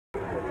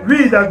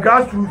we, the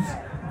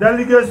grassroots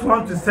delegates,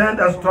 want to send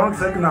a strong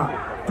signal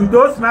to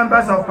those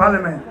members of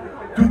parliament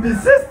to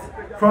desist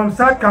from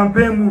such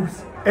campaign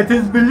moves. It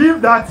is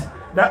believed that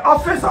the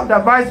office of the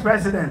vice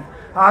president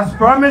has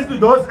promised to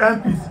those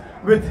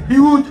MPs with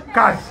huge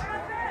cash.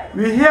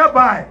 We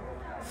hereby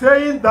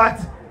saying that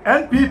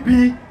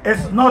NPP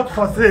is not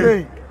for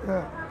sale.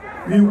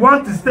 We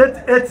want to state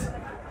it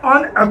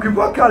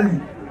unequivocally,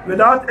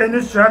 without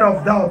any shred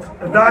of doubt,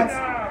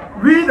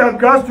 that we, the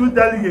grassroots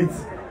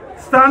delegates,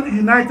 stand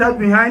united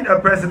behind a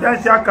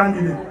presidential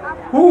candidate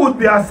who would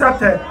be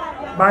accepted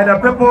by the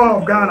people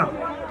of Ghana,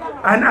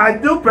 an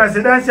ideal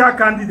presidential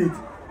candidate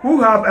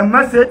who have a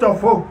message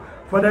of hope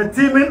for the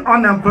teeming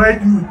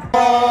unemployed youth.